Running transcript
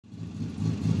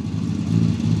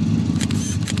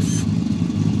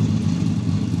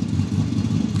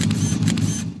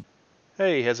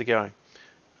Hey, how's it going?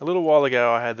 A little while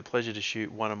ago I had the pleasure to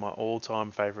shoot one of my all-time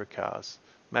favourite cars,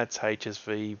 Matt's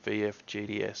HSV VF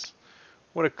GTS.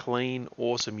 What a clean,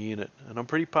 awesome unit, and I'm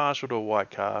pretty partial to a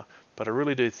white car, but I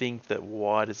really do think that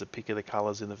white is the pick of the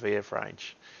colours in the VF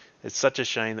range. It's such a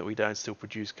shame that we don't still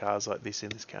produce cars like this in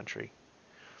this country.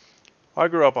 I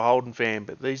grew up a Holden fan,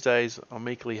 but these days I'm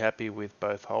equally happy with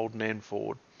both Holden and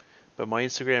Ford. But my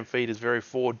Instagram feed is very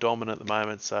Ford dominant at the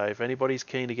moment, so if anybody's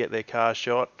keen to get their car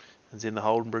shot and is in the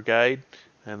Holden Brigade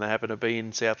and they happen to be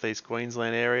in southeast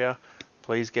Queensland area,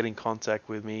 please get in contact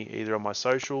with me either on my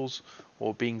socials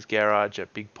or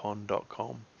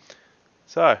bingsgarage@bigpond.com.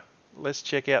 So let's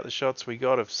check out the shots we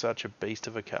got of such a beast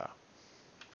of a car.